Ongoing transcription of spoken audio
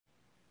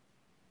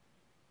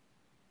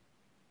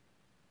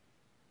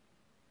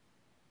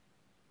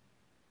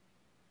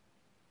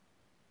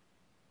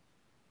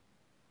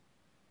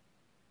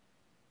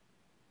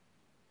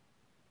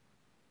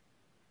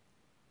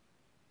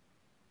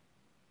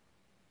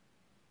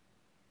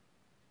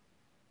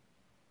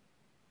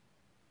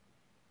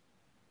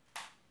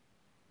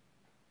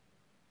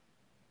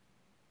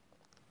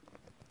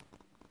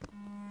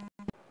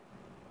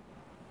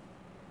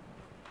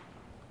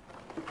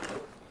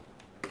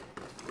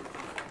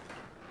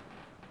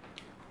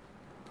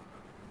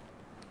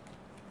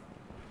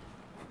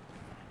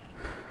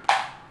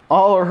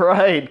All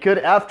right, good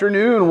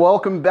afternoon.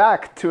 Welcome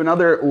back to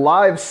another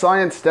live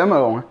science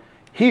demo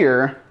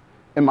here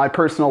in my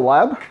personal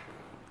lab.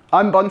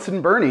 I'm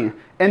Bunsen Bernie,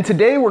 and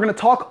today we're going to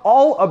talk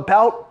all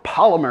about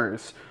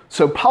polymers.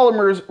 So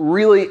polymers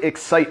really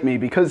excite me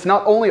because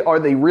not only are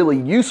they really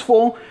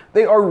useful,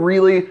 they are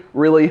really,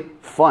 really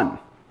fun.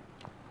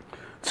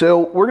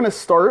 So we're going to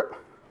start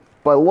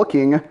by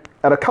looking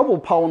at a couple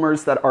of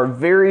polymers that are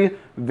very,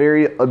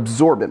 very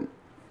absorbent.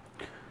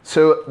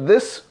 So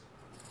this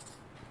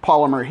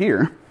polymer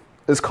here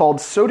is called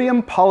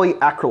sodium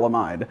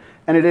polyacrylamide,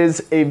 and it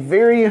is a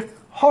very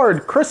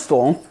hard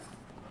crystal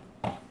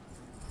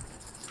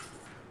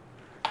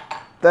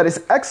that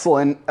is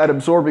excellent at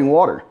absorbing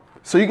water.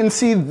 So you can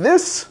see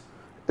this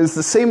is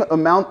the same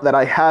amount that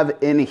I have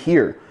in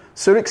here.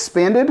 So it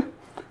expanded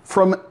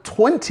from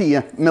 20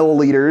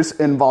 milliliters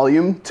in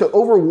volume to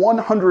over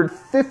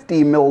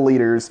 150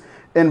 milliliters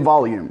in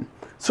volume.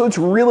 So it's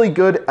really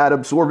good at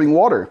absorbing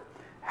water.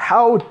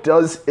 How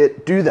does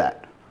it do that?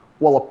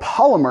 Well, a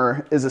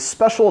polymer is a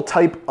special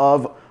type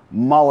of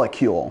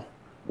molecule.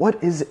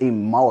 What is a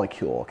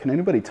molecule? Can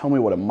anybody tell me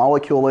what a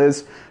molecule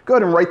is? Go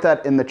ahead and write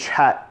that in the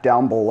chat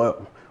down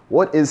below.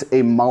 What is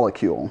a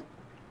molecule?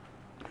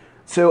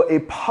 So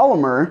a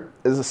polymer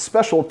is a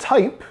special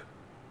type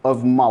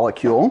of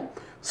molecule.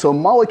 So a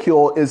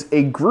molecule is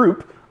a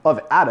group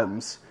of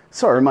atoms.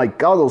 Sorry, my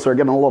goggles are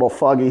getting a little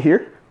foggy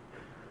here.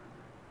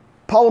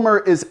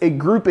 Polymer is a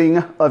grouping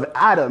of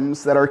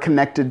atoms that are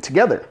connected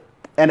together.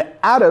 And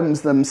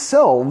atoms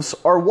themselves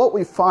are what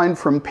we find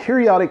from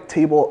periodic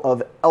table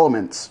of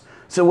elements.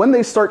 So when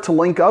they start to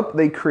link up,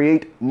 they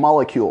create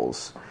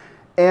molecules.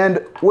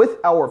 And with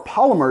our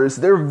polymers,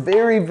 they're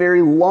very,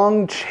 very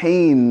long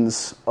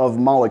chains of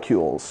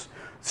molecules.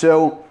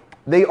 So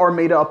they are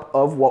made up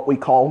of what we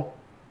call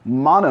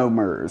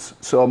monomers.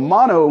 So a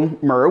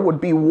monomer would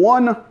be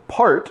one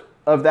part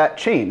of that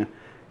chain,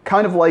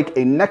 kind of like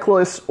a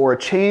necklace or a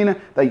chain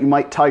that you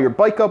might tie your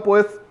bike up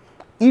with.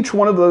 Each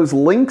one of those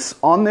links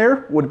on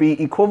there would be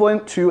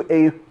equivalent to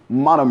a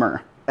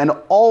monomer. And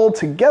all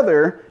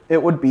together,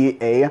 it would be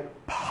a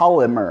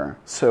polymer.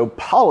 So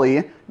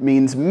poly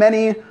means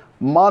many,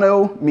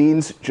 mono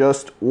means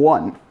just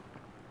one.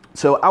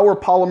 So our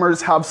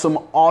polymers have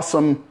some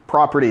awesome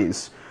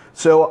properties.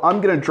 So I'm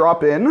going to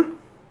drop in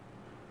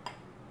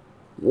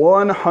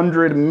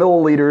 100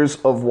 milliliters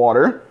of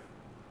water.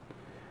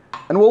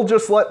 And we'll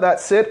just let that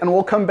sit, and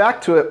we'll come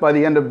back to it by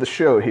the end of the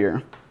show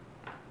here.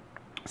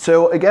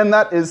 So again,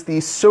 that is the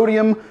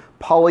sodium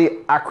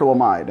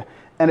polyacrylamide,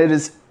 and it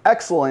is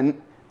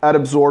excellent at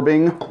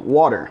absorbing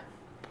water.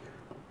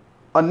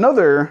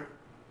 Another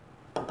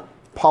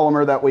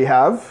polymer that we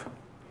have,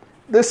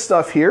 this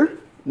stuff here.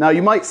 Now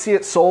you might see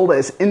it sold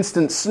as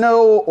instant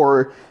snow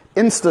or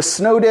Insta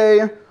Snow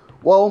Day.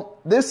 Well,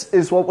 this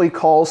is what we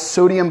call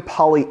sodium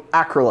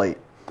polyacrylate,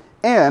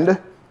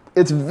 and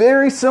it's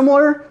very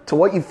similar to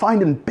what you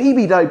find in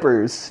baby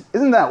diapers.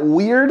 Isn't that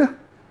weird?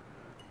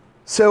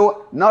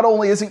 So not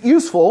only is it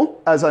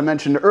useful, as I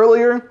mentioned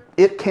earlier,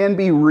 it can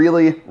be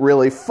really,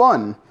 really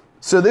fun.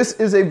 So this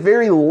is a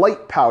very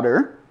light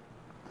powder,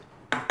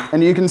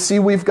 and you can see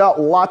we've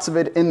got lots of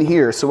it in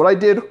here. So what I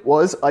did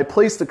was I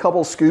placed a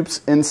couple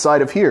scoops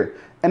inside of here,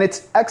 and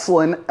it's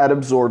excellent at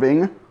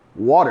absorbing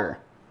water,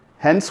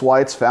 hence why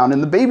it's found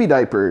in the baby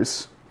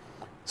diapers.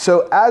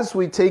 So as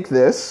we take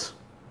this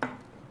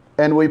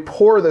and we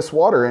pour this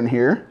water in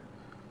here,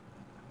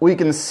 we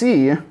can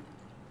see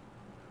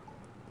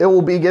it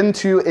will begin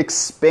to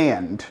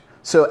expand.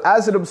 So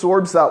as it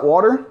absorbs that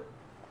water,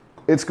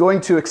 it's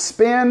going to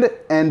expand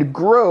and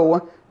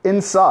grow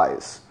in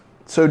size.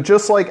 So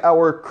just like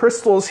our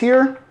crystals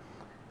here,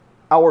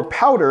 our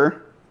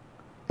powder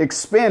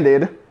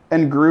expanded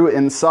and grew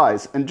in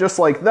size. And just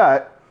like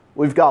that,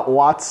 we've got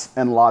lots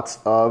and lots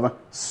of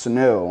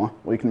snow.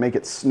 We can make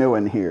it snow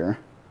in here.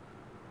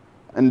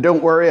 And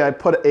don't worry, I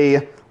put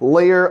a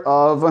layer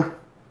of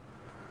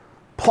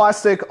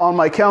plastic on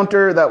my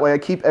counter, that way I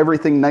keep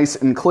everything nice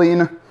and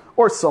clean,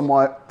 or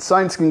somewhat.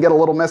 Science can get a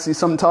little messy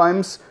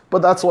sometimes,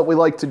 but that's what we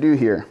like to do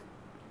here.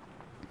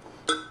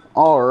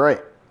 All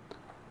right,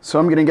 so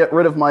I'm gonna get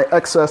rid of my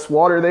excess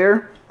water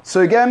there.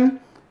 So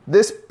again,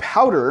 this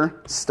powder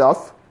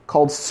stuff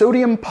called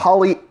sodium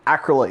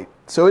polyacrylate.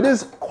 So it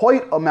is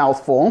quite a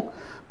mouthful,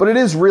 but it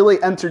is really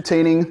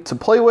entertaining to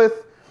play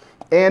with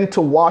and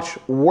to watch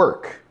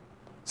work.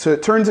 So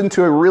it turns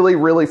into a really,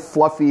 really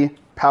fluffy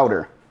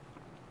powder.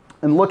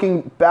 And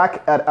looking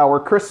back at our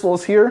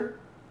crystals here,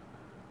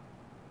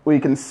 we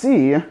can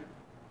see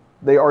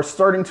they are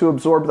starting to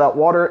absorb that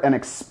water and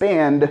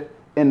expand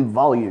in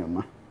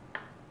volume.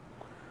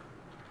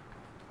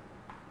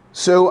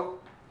 So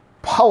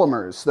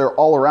polymers, they're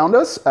all around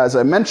us. As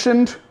I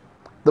mentioned,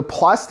 the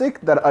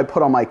plastic that I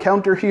put on my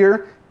counter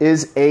here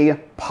is a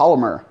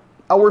polymer.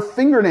 Our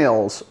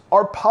fingernails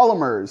are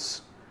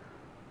polymers.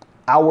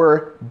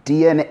 Our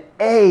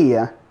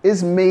DNA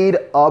is made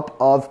up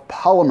of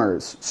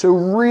polymers. So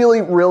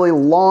really, really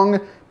long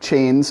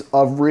chains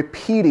of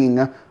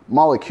repeating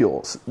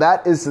molecules.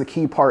 That is the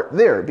key part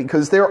there,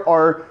 because there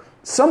are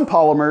some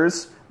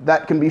polymers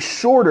that can be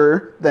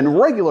shorter than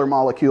regular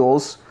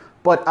molecules,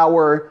 but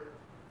our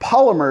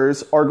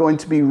polymers are going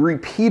to be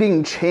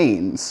repeating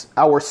chains.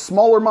 Our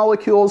smaller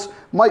molecules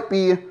might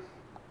be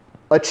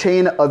a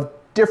chain of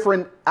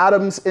different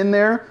atoms in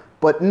there,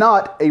 but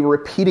not a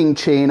repeating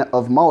chain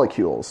of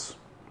molecules.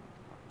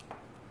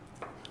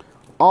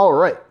 All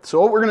right,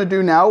 so what we're going to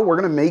do now, we're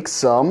going to make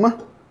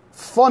some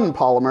fun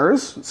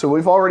polymers. So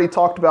we've already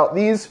talked about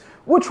these,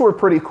 which were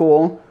pretty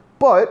cool,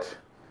 but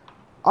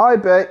I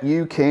bet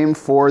you came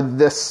for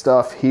this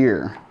stuff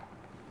here.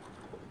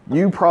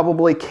 You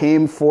probably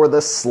came for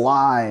the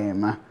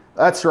slime.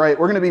 That's right,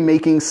 we're going to be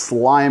making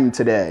slime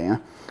today.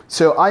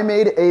 So I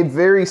made a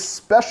very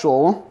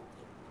special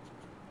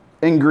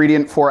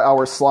ingredient for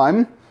our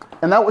slime,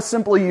 and that was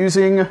simply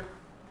using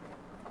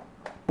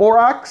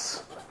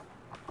borax.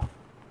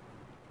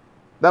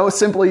 That was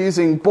simply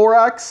using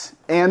borax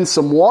and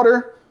some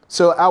water,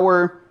 so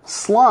our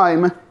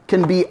slime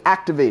can be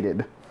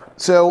activated.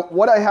 So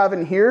what I have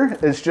in here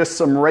is just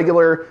some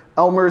regular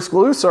Elmer's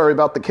glue. Sorry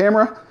about the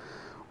camera.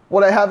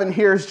 What I have in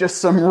here is just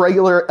some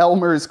regular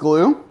Elmer's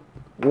glue,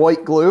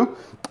 white glue,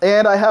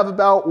 and I have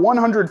about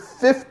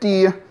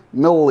 150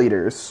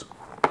 milliliters.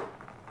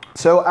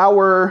 So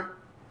our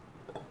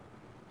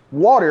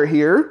water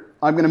here,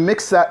 I'm going to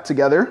mix that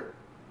together.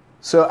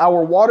 So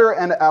our water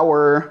and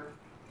our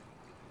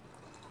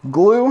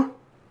glue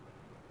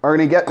are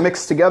going to get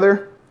mixed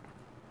together.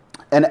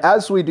 And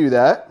as we do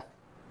that,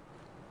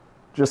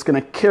 just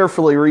going to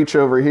carefully reach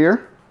over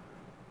here.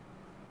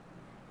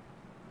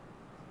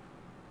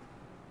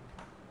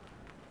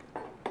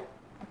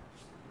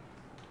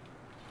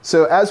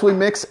 So as we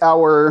mix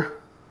our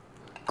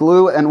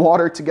glue and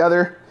water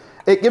together,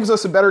 it gives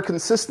us a better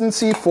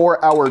consistency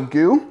for our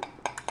goo,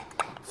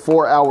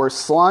 for our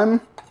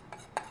slime.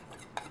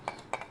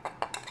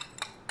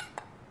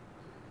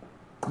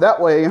 That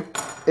way,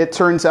 it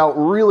turns out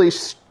really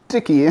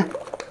sticky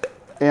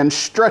and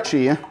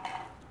stretchy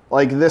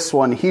like this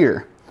one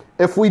here.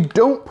 If we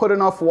don't put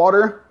enough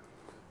water,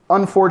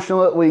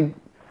 unfortunately,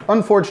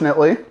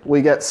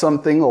 we get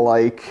something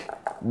like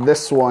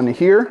this one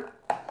here,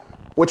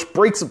 which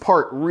breaks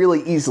apart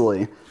really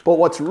easily. But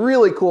what's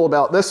really cool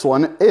about this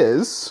one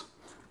is,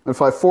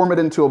 if I form it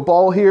into a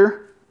ball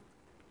here,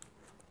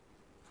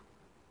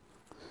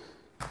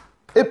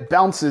 it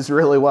bounces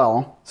really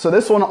well. So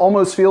this one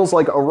almost feels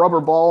like a rubber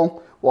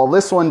ball, while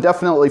this one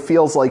definitely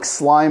feels like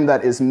slime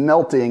that is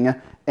melting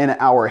in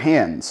our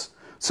hands.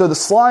 So the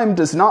slime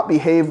does not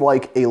behave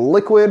like a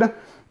liquid.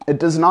 It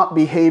does not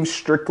behave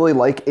strictly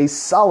like a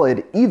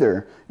solid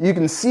either. You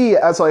can see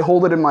as I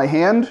hold it in my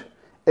hand,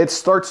 it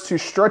starts to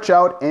stretch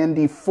out and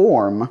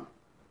deform.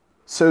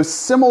 So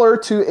similar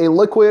to a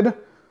liquid,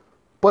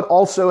 but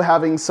also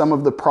having some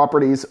of the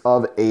properties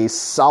of a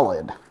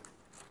solid.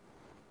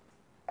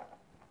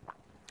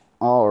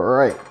 All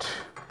right.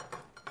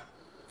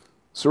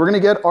 So we're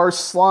going to get our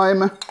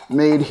slime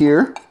made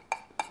here.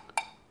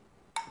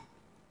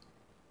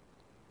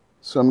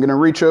 So I'm going to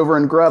reach over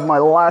and grab my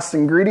last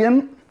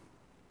ingredient,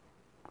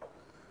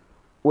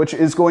 which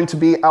is going to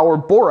be our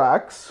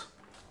borax.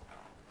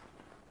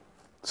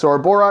 So our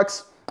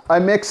borax, I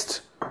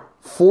mixed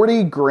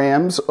 40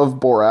 grams of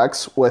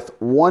borax with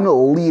 1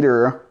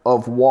 liter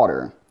of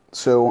water.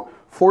 So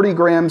 40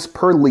 grams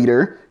per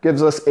liter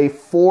gives us a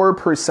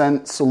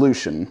 4%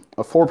 solution.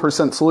 A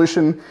 4%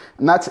 solution,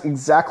 and that's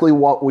exactly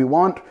what we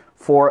want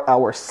for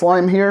our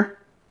slime here.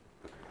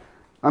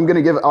 I'm going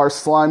to give our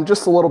slime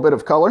just a little bit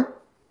of color.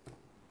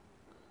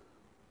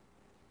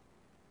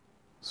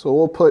 So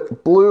we'll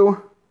put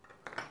blue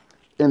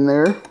in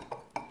there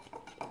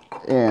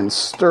and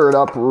stir it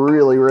up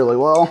really, really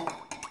well.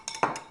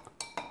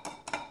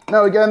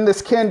 Now again,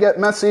 this can get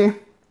messy,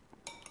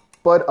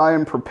 but I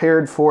am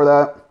prepared for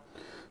that.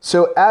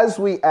 So as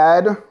we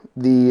add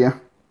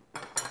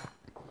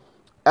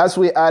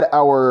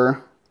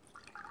our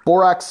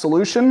borax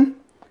solution,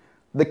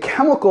 the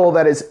chemical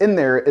that is in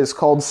there is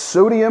called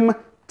sodium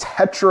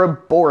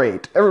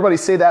tetraborate. Everybody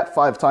say that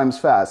 5 times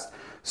fast.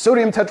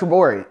 Sodium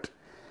tetraborate.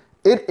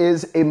 It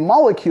is a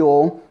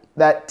molecule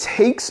that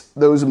takes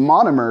those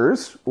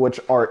monomers, which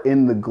are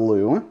in the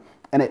glue,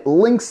 and it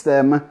links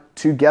them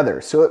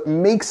together. So it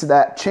makes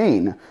that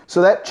chain.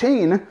 So that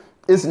chain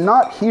is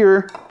not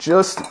here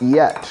just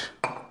yet.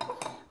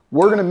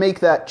 We're going to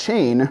make that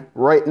chain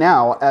right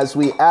now as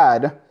we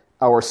add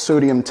our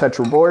sodium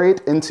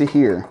tetraborate into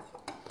here.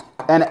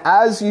 And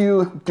as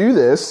you do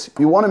this,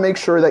 you want to make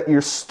sure that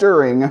you're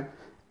stirring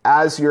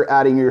as you're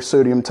adding your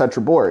sodium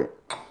tetraborate.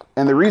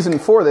 And the reason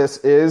for this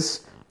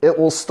is it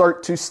will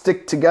start to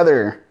stick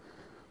together.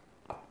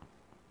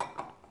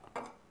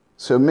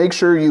 So make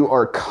sure you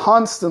are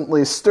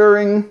constantly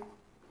stirring.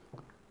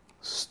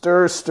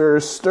 Stir, stir,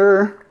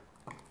 stir.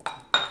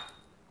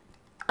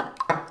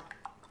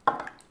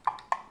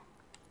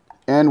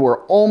 And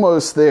we're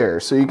almost there.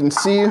 So you can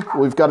see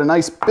we've got a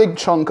nice big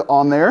chunk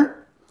on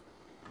there.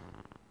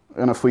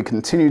 And if we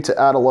continue to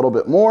add a little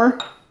bit more.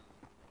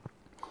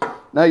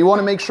 Now you want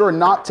to make sure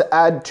not to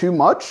add too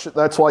much.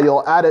 That's why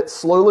you'll add it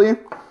slowly.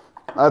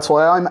 That's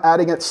why I'm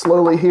adding it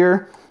slowly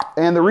here.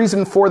 And the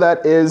reason for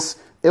that is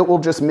it will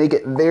just make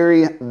it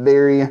very,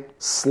 very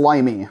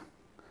slimy.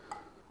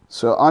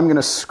 So I'm going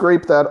to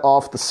scrape that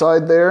off the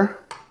side there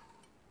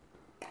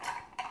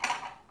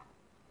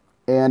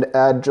and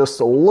add just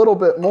a little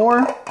bit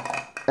more,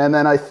 and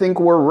then I think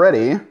we're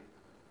ready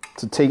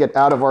to take it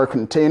out of our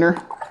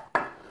container.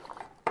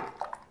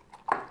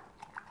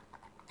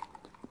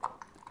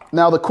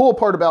 Now the cool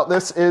part about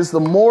this is the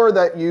more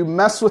that you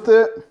mess with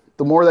it,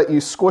 the more that you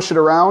squish it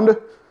around,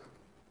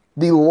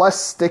 the less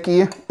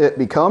sticky it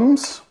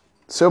becomes.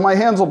 So my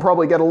hands will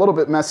probably get a little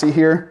bit messy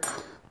here,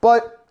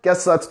 but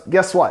guess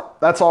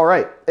what? That's all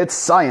right. It's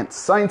science.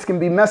 Science can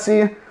be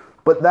messy,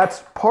 but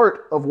that's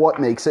part of what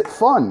makes it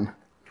fun.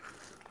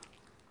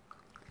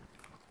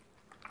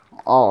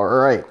 All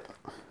right.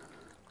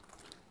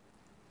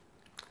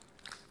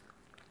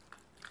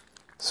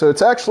 So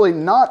it's actually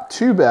not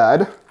too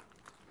bad.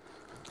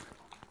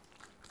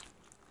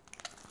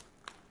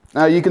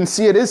 Now you can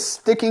see it is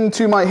sticking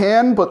to my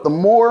hand, but the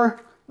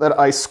more that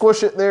I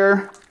squish it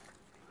there,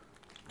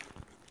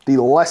 the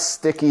less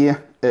sticky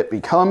it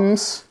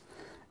becomes.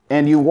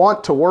 And you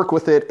want to work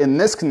with it in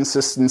this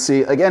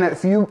consistency. Again,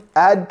 if you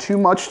add too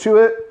much to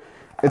it,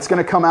 it's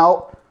going to come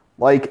out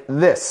like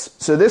this.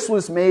 So this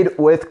was made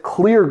with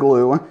clear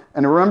glue.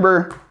 And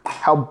remember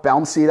how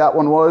bouncy that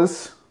one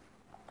was?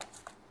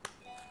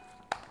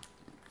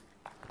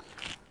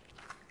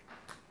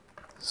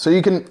 So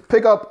you can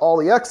pick up all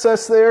the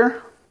excess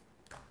there.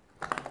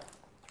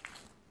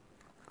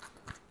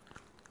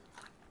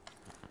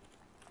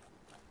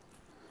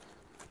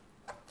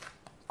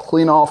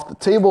 Clean off the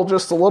table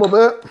just a little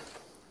bit.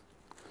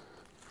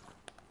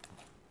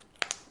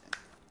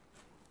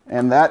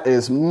 And that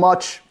is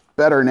much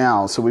better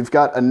now. So we've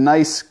got a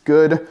nice,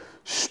 good,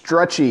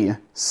 stretchy,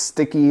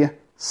 sticky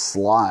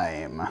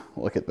slime.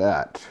 Look at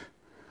that.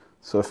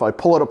 So if I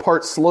pull it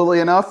apart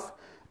slowly enough,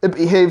 it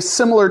behaves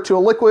similar to a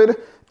liquid.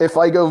 If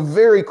I go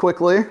very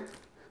quickly,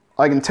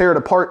 I can tear it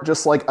apart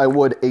just like I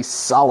would a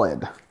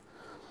solid.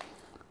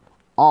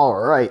 All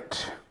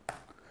right.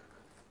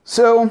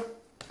 So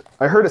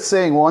I heard a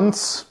saying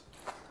once,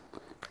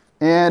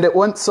 and it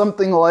went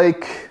something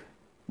like,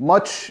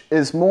 much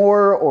is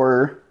more,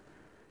 or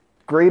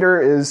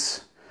bigger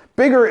is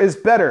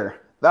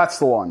better. That's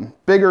the one.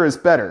 Bigger is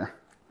better.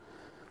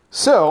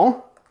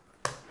 So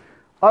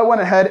I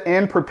went ahead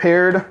and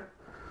prepared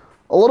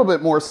a little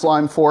bit more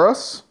slime for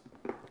us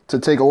to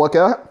take a look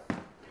at.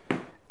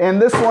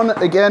 And this one,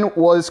 again,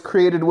 was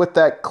created with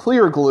that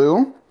clear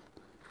glue.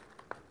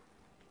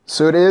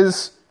 So it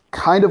is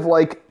kind of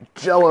like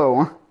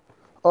Jell-O.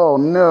 Oh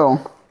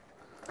no.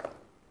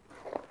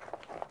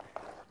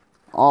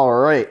 All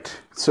right.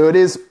 So it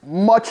is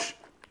much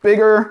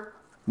bigger,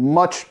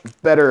 much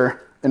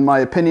better in my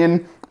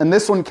opinion. And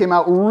this one came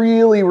out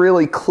really,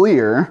 really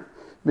clear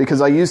because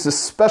I used a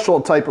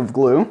special type of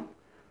glue.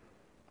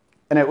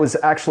 And it was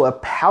actually a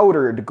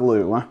powdered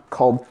glue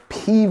called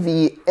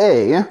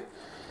PVA.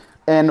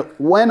 And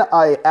when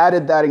I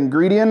added that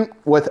ingredient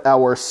with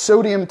our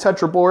sodium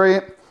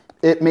tetraborate,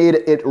 it made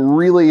it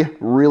really,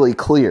 really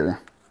clear.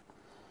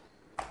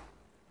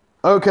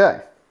 Okay,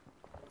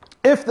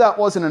 if that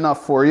wasn't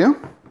enough for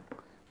you,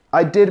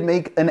 I did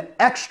make an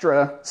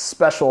extra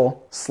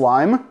special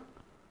slime.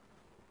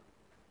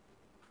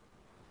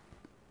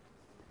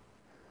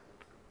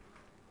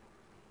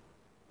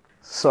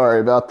 Sorry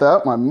about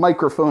that, my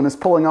microphone is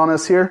pulling on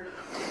us here.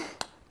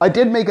 I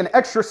did make an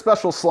extra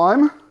special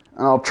slime,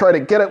 and I'll try to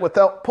get it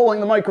without pulling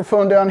the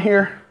microphone down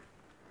here.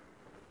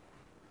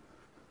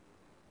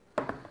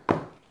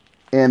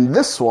 And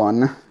this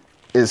one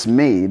is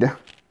made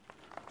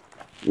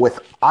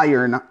with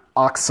iron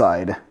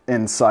oxide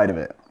inside of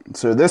it.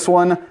 So this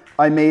one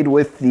I made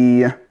with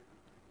the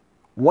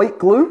white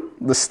glue,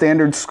 the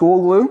standard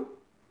school glue,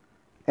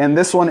 and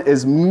this one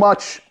is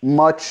much,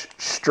 much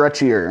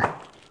stretchier.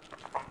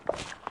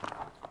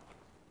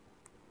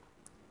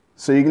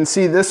 So you can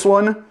see this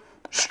one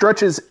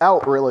stretches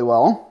out really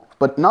well,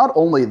 but not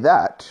only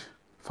that,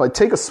 if I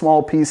take a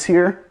small piece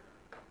here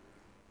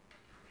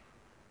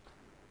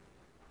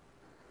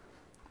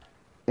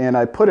and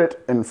I put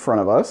it in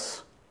front of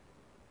us,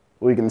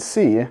 we can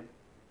see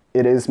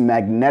it is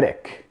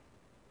magnetic.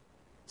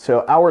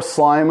 So our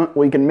slime,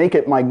 we can make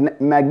it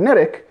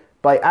magnetic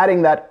by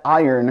adding that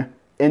iron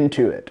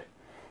into it.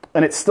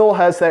 And it still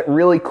has that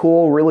really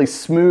cool, really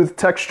smooth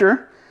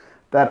texture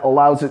that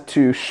allows it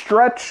to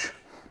stretch.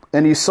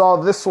 And you saw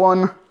this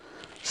one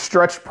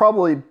stretch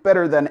probably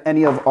better than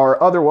any of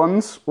our other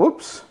ones.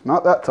 Whoops,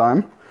 not that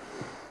time.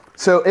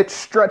 So it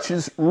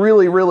stretches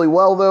really, really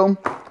well though.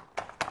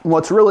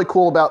 What's really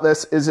cool about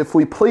this is if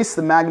we place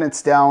the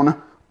magnets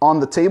down on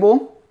the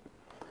table,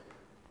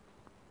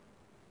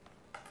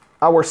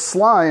 our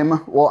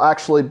slime will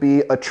actually be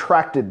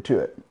attracted to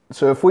it.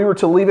 So if we were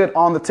to leave it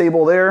on the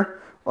table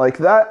there like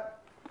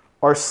that,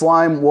 our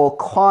slime will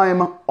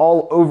climb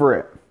all over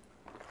it.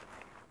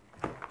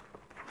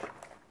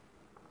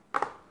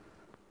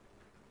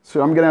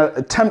 So I'm going to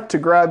attempt to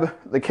grab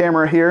the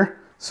camera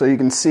here so you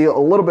can see a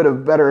little bit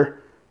of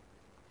better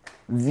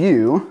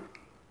view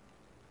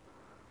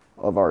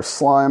of our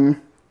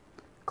slime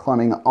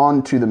climbing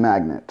onto the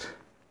magnet.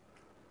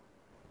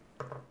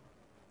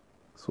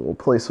 So we'll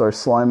place our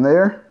slime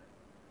there.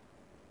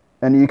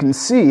 And you can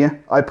see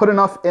I put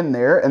enough in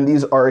there, and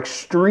these are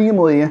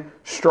extremely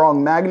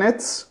strong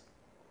magnets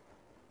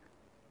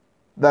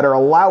that are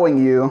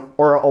allowing you,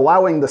 or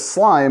allowing the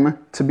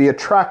slime to be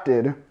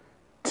attracted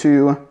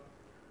to,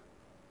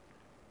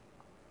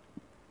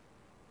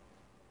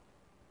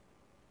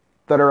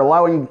 that are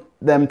allowing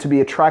them to be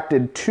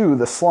attracted to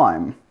the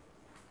slime.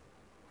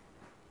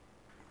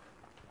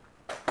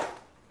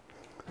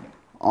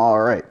 All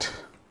right,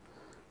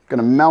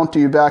 gonna mount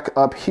you back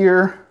up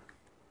here.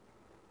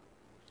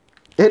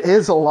 It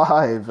is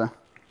alive.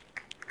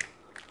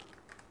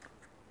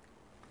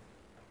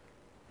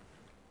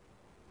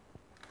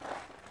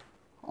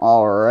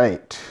 All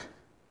right.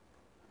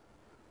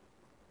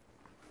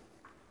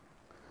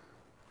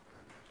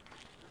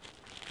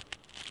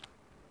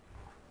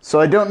 So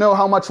I don't know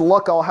how much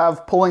luck I'll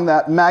have pulling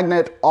that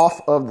magnet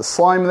off of the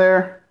slime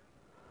there.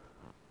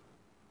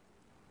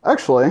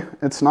 Actually,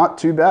 it's not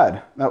too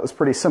bad. That was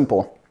pretty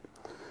simple.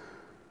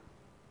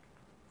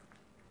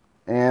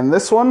 And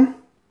this one,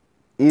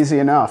 easy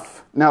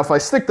enough. Now, if I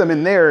stick them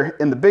in there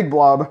in the big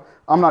blob,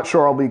 I'm not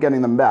sure I'll be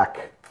getting them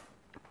back.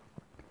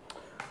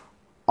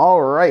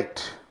 All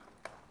right.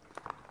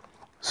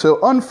 So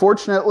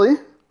unfortunately,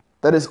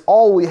 that is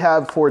all we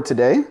have for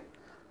today.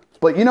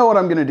 But you know what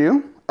I'm going to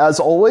do? As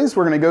always,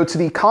 we're going to go to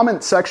the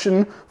comment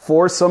section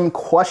for some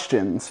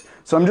questions.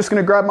 So I'm just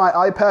going to grab my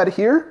iPad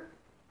here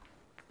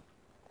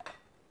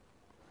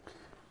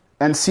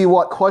and see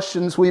what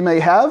questions we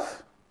may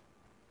have.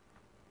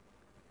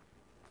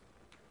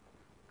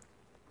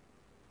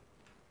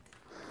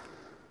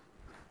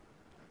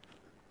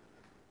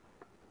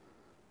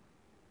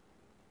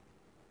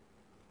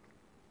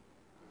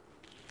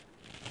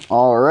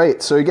 All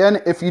right, so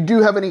again, if you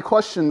do have any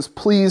questions,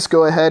 please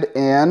go ahead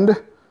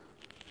and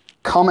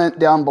comment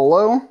down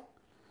below.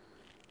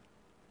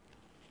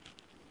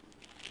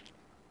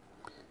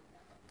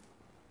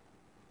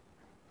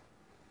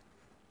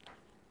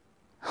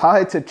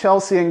 Hi to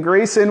Chelsea and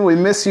Grayson, we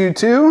miss you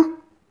too.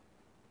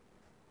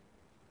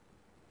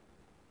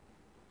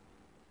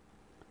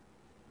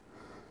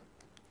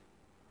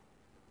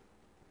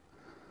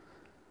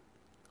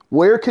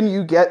 Where can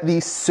you get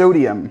the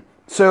sodium?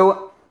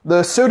 So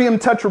the sodium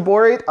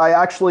tetraborate, I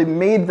actually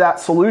made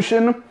that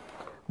solution.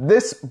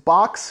 This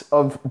box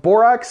of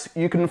borax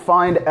you can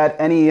find at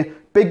any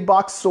big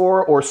box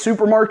store or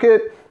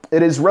supermarket.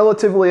 It is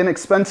relatively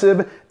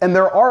inexpensive, and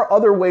there are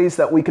other ways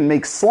that we can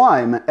make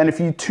slime. And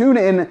if you tune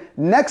in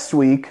next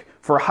week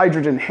for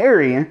Hydrogen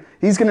Harry,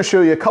 he's going to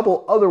show you a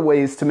couple other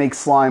ways to make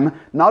slime,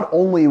 not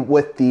only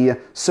with the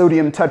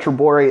sodium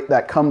tetraborate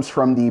that comes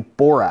from the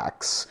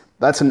borax.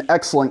 That's an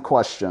excellent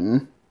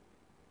question.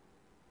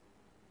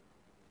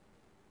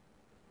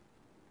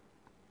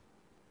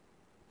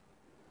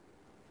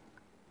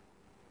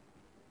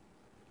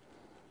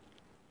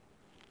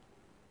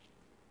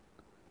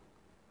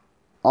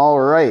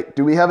 All right,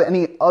 do we have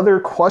any other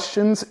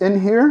questions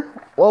in here?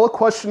 Well, a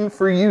question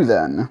for you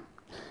then.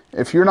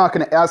 If you're not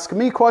going to ask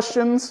me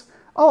questions,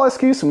 I'll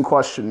ask you some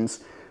questions.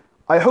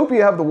 I hope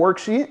you have the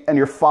worksheet and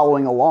you're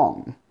following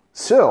along.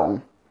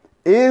 So,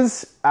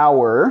 is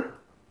our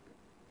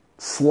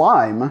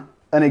slime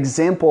an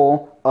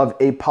example of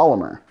a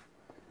polymer?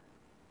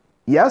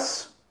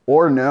 Yes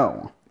or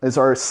no? Is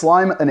our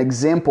slime an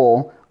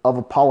example of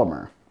a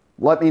polymer?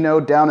 Let me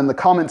know down in the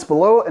comments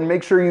below, and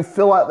make sure you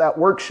fill out that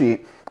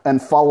worksheet and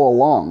follow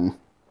along.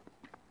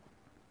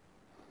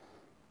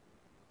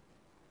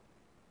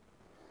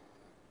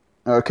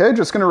 Okay,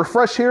 just going to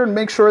refresh here and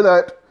make sure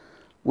that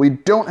we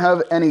don't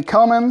have any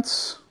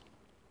comments.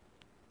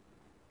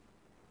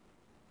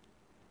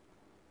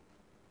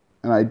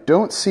 And I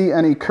don't see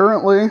any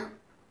currently.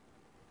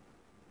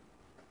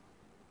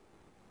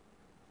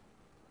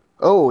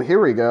 Oh, here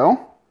we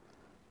go.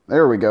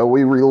 There we go,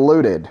 we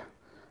reloaded.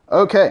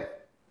 Okay.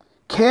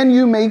 Can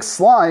you make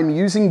slime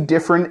using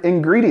different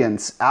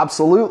ingredients?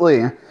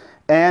 Absolutely.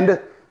 And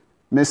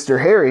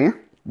Mr. Harry,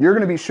 you're going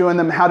to be showing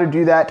them how to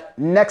do that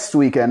next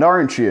weekend,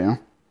 aren't you?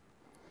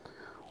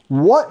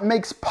 What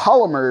makes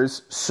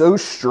polymers so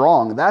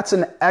strong? That's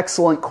an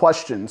excellent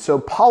question. So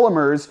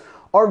polymers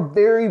are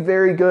very,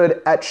 very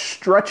good at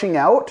stretching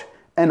out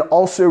and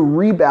also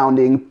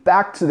rebounding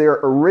back to their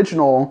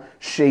original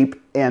shape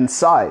and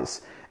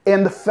size.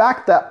 And the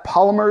fact that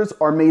polymers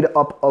are made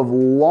up of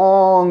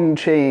long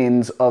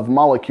chains of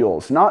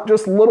molecules, not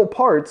just little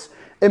parts,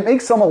 it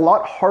makes them a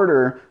lot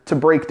harder to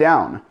break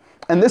down.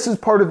 And this is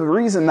part of the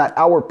reason that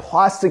our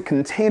plastic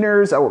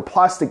containers, our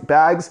plastic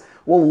bags,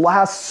 will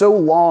last so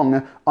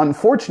long,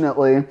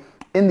 unfortunately,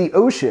 in the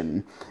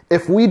ocean.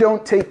 If we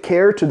don't take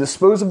care to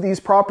dispose of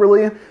these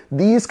properly,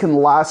 these can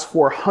last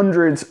for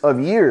hundreds of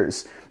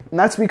years. And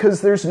that's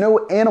because there's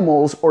no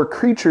animals or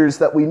creatures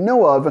that we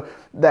know of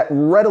that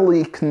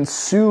readily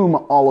consume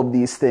all of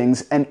these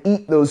things and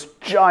eat those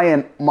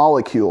giant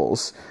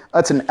molecules.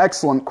 That's an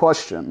excellent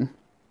question.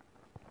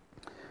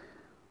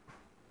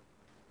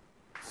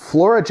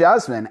 Flora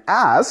Jasmine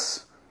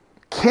asks,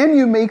 can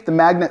you make the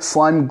magnet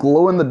slime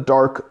glow in the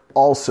dark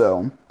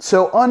also?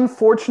 So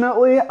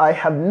unfortunately, I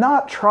have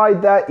not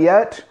tried that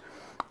yet.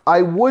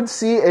 I would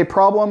see a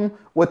problem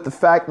with the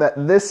fact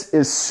that this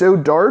is so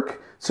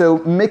dark, so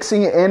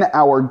mixing in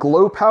our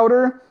glow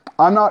powder,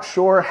 I'm not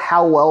sure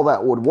how well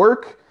that would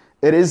work.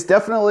 It is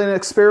definitely an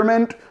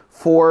experiment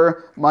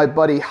for my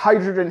buddy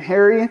Hydrogen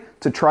Harry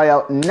to try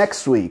out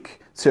next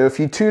week. So if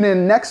you tune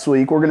in next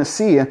week, we're going to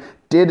see,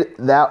 did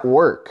that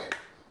work?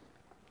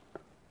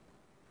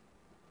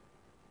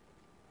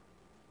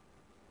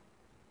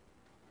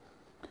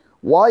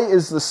 Why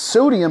is the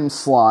sodium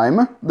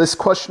slime, this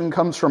question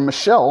comes from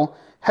Michelle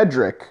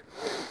Hedrick,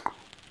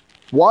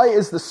 why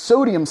is the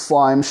sodium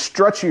slime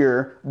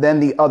stretchier than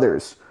the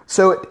others?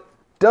 So it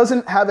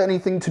doesn't have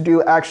anything to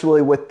do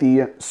actually with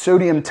the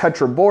sodium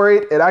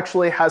tetraborate. It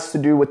actually has to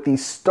do with the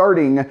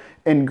starting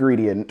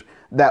ingredient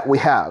that we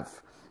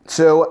have.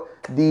 So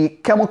the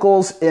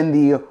chemicals in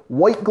the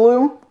white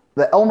glue,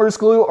 the Elmer's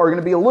glue, are going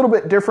to be a little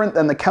bit different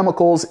than the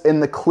chemicals in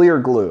the clear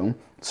glue.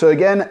 So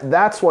again,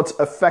 that's what's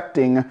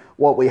affecting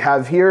what we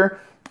have here.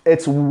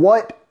 It's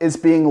what is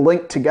being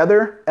linked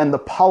together and the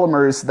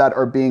polymers that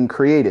are being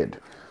created.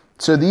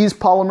 So these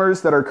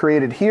polymers that are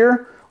created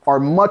here are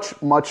much,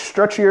 much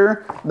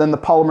stretchier than the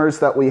polymers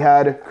that we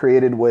had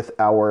created with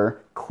our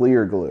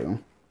clear glue.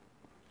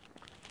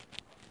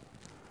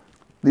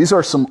 These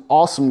are some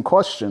awesome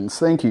questions.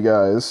 Thank you,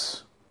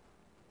 guys.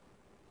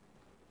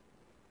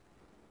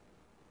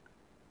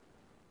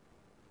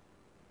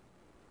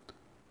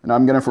 And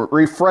I'm going to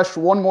refresh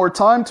one more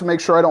time to make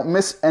sure I don't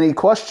miss any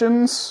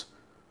questions.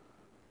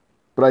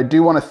 But I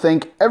do want to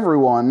thank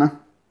everyone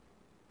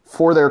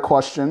for their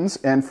questions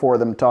and for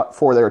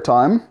their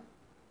time.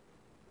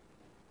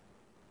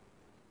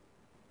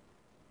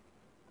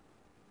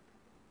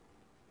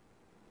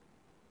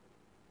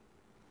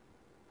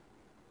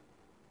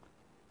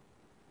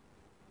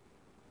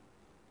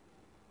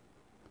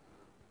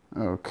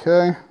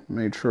 Okay,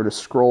 made sure to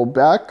scroll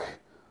back.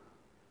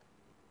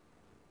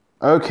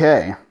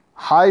 Okay,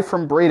 hi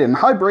from Braden.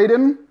 Hi,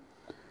 Braden.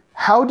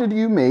 How did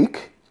you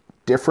make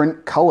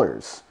different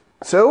colors?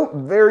 So,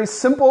 very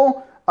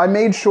simple. I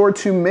made sure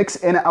to mix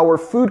in our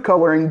food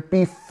coloring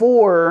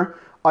before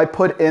I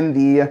put in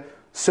the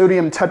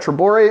sodium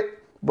tetraborate,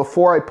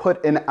 before I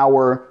put in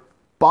our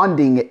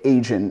bonding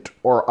agent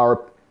or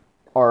our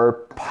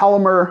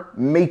polymer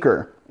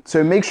maker.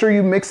 So make sure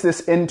you mix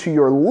this into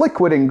your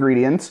liquid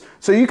ingredients.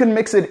 So you can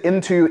mix it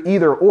into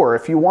either or.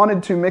 If you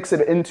wanted to mix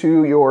it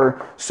into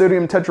your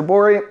sodium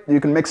tetraborate,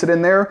 you can mix it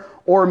in there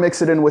or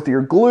mix it in with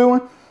your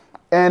glue.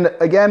 And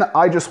again,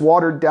 I just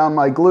watered down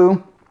my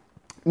glue,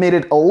 made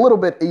it a little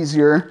bit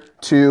easier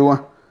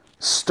to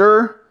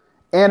stir,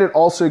 and it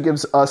also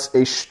gives us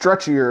a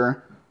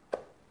stretchier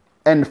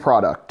end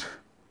product.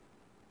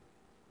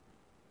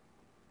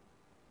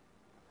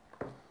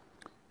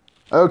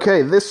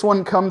 Okay, this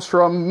one comes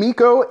from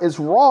Miko. Is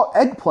raw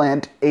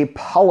eggplant a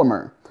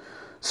polymer?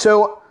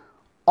 So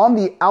on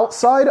the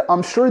outside,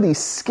 I'm sure the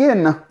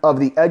skin of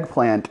the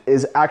eggplant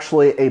is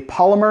actually a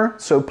polymer.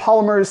 So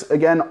polymers,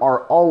 again,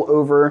 are all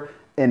over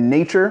in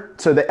nature.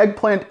 So the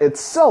eggplant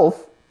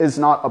itself is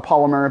not a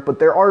polymer, but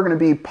there are going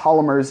to be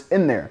polymers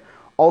in there.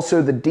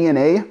 Also, the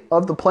DNA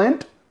of the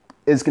plant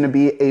is going to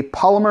be a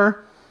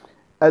polymer,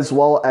 as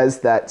well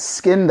as that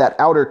skin, that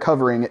outer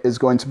covering, is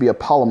going to be a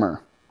polymer.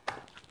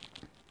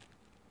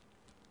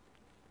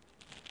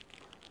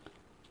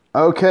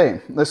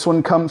 Okay, this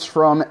one comes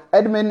from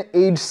Edmund,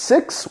 age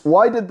 6.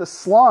 Why did the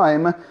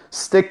slime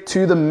stick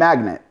to the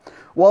magnet?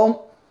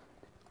 Well,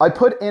 I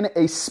put in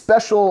a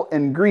special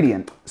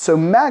ingredient. So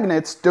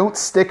magnets don't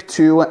stick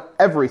to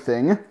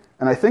everything.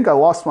 And I think I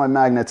lost my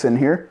magnets in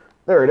here.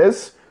 There it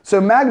is. So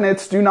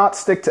magnets do not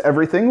stick to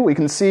everything. We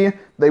can see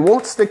they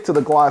won't stick to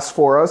the glass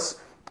for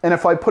us. And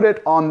if I put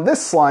it on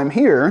this slime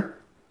here,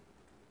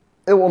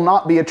 it will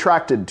not be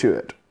attracted to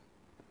it.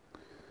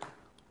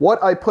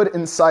 What I put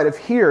inside of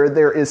here,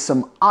 there is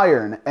some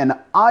iron, and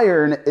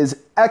iron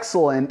is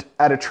excellent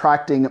at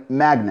attracting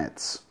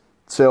magnets.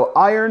 So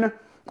iron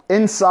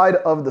inside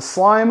of the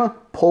slime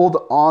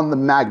pulled on the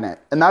magnet,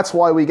 and that's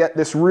why we get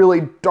this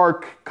really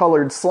dark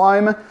colored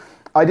slime.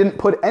 I didn't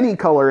put any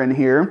color in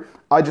here.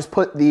 I just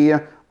put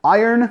the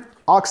iron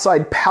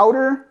oxide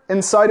powder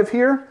inside of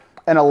here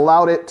and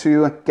allowed it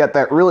to get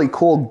that really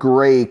cool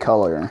gray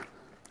color.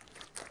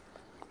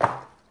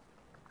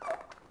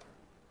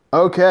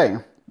 Okay.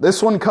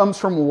 This one comes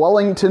from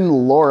Wellington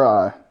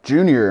Laura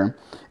Jr.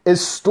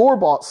 Is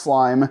store-bought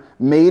slime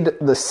made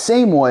the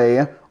same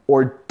way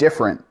or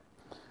different?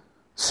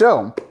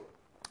 So,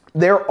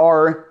 there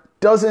are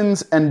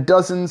dozens and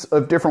dozens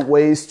of different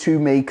ways to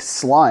make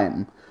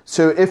slime.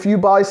 So if you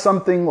buy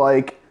something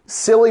like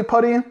Silly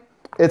Putty,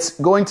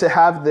 it's going to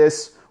have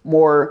this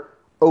more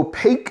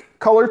opaque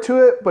color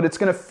to it, but it's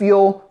going to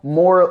feel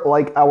more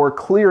like our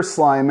clear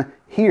slime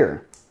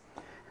here.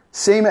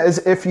 Same as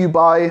if you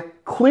buy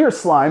clear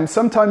slime,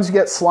 sometimes you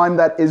get slime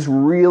that is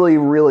really,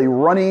 really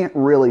runny,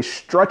 really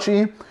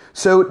stretchy.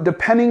 So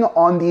depending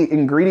on the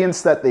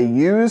ingredients that they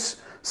use,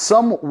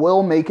 some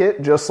will make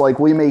it just like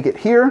we make it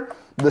here.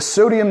 The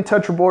sodium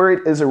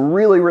tetraborate is a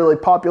really, really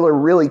popular,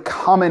 really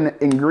common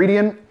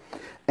ingredient.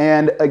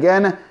 And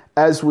again,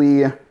 as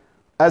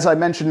I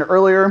mentioned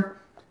earlier,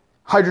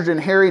 Hydrogen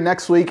Harry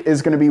next week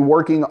is going to be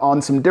working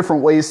on some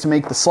different ways to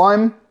make the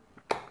slime,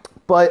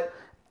 but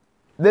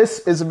this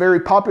is a very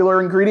popular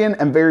ingredient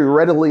and very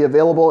readily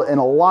available in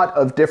a lot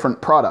of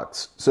different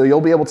products. So you'll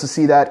be able to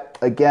see that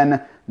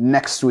again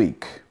next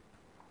week.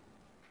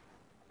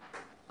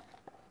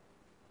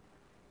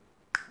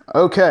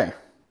 Okay,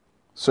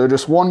 so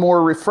just one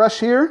more refresh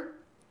here.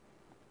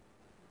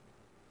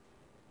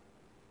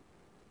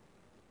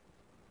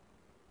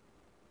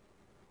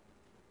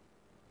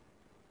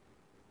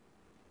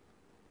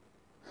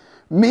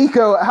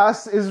 Miko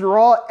asks, is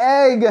raw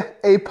egg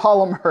a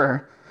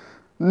polymer?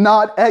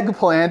 Not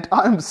eggplant.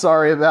 I'm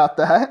sorry about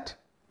that.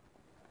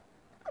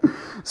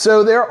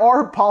 So there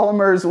are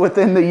polymers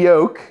within the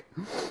yolk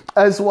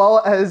as well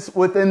as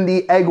within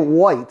the egg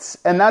whites.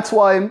 And that's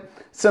why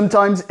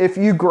sometimes if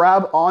you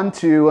grab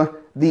onto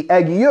the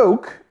egg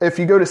yolk, if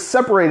you go to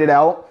separate it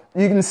out,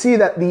 you can see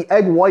that the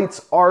egg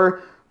whites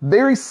are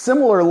very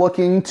similar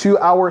looking to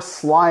our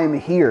slime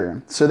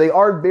here. So they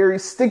are very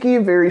sticky,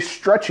 very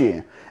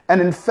stretchy. And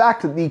in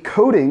fact, the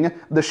coating,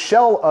 the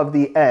shell of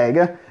the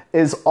egg,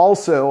 is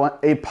also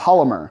a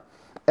polymer.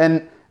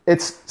 And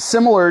it's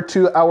similar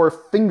to our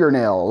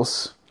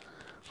fingernails.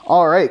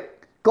 All right,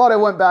 glad I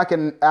went back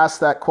and asked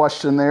that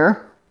question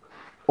there.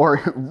 Or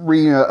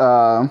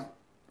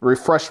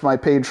refreshed my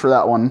page for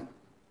that one.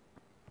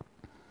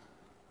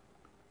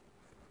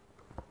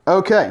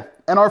 Okay,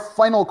 and our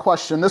final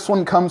question, this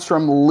one comes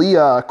from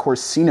Leah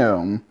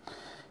Corsino.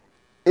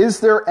 Is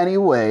there any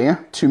way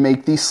to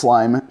make the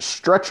slime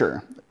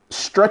stretchier?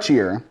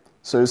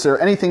 So is there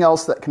anything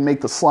else that can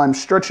make the slime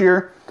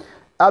stretchier?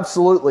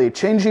 Absolutely.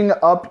 Changing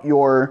up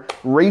your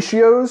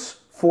ratios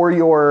for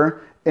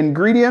your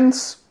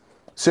ingredients.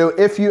 So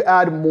if you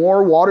add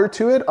more water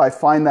to it, I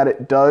find that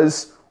it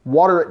does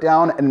water it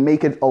down and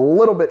make it a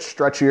little bit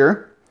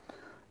stretchier.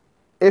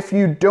 If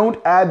you don't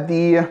add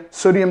the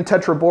sodium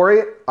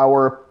tetraborate,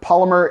 our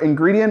polymer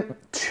ingredient,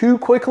 too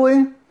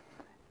quickly,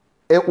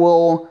 it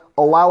will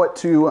allow it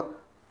to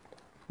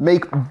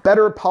make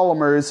better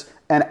polymers,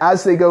 and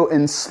as they go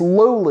in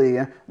slowly,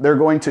 they're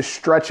going to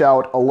stretch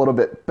out a little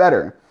bit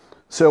better.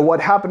 So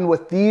what happened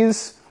with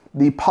these,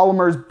 the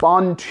polymers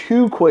bond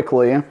too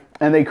quickly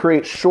and they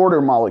create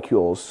shorter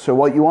molecules. So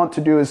what you want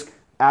to do is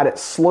add it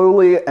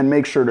slowly and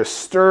make sure to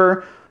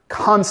stir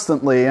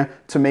constantly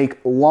to make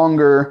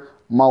longer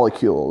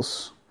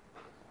molecules.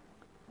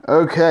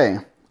 Okay,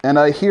 and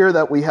I hear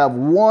that we have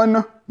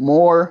one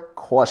more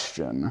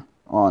question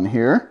on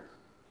here.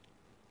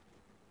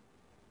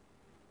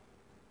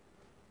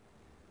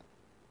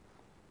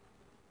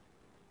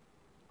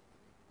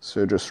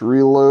 So just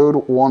reload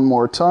one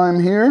more time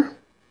here.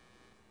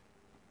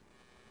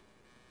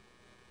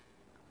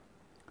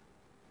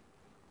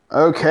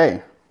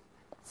 Okay,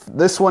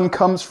 this one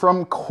comes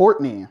from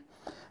Courtney.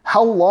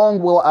 How long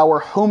will our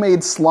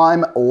homemade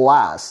slime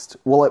last?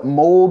 Will it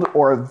mold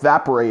or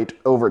evaporate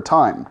over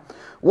time?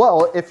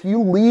 Well, if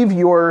you leave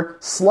your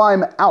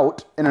slime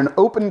out in an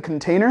open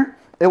container,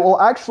 it will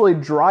actually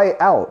dry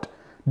out,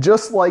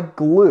 just like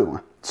glue.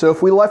 So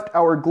if we left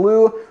our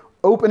glue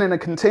open in a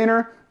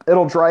container,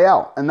 it'll dry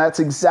out, and that's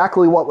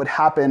exactly what would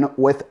happen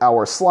with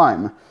our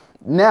slime.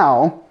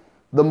 Now,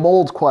 the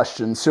mold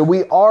question. So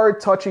we are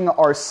touching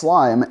our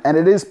slime, and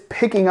it is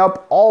picking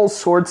up all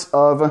sorts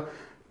of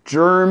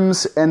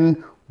germs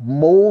and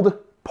mold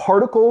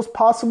particles,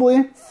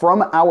 possibly,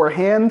 from our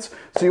hands.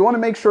 So you want to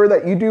make sure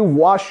that you do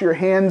wash your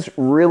hands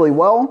really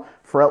well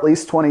for at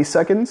least 20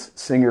 seconds.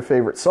 Sing your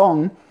favorite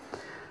song.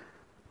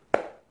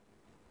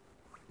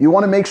 You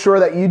want to make sure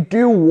that you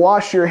do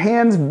wash your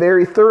hands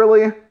very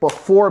thoroughly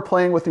before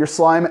playing with your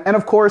slime, and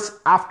of course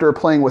after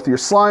playing with your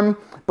slime.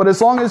 But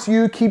as long as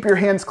you keep your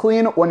hands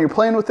clean when you're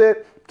playing with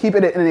it, keep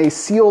it in a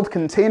sealed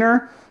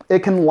container, it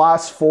can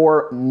last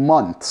for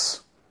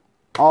months.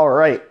 All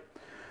right,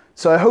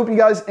 so I hope you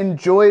guys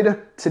enjoyed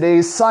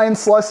today's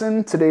science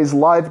lesson, today's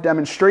live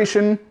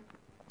demonstration.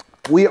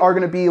 We are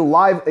going to be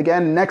live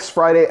again next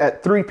Friday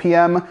at 3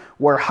 p.m.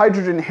 where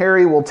Hydrogen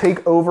Harry will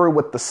take over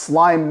with the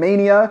Slime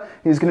Mania.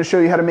 He's going to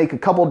show you how to make a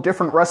couple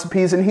different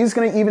recipes, and he's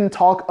going to even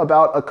talk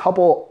about a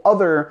couple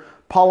other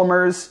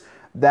polymers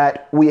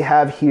that we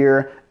have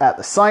here at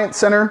the Science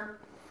Center.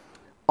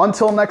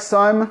 Until next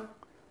time,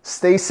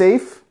 stay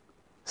safe,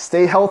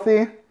 stay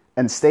healthy,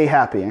 and stay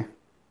happy.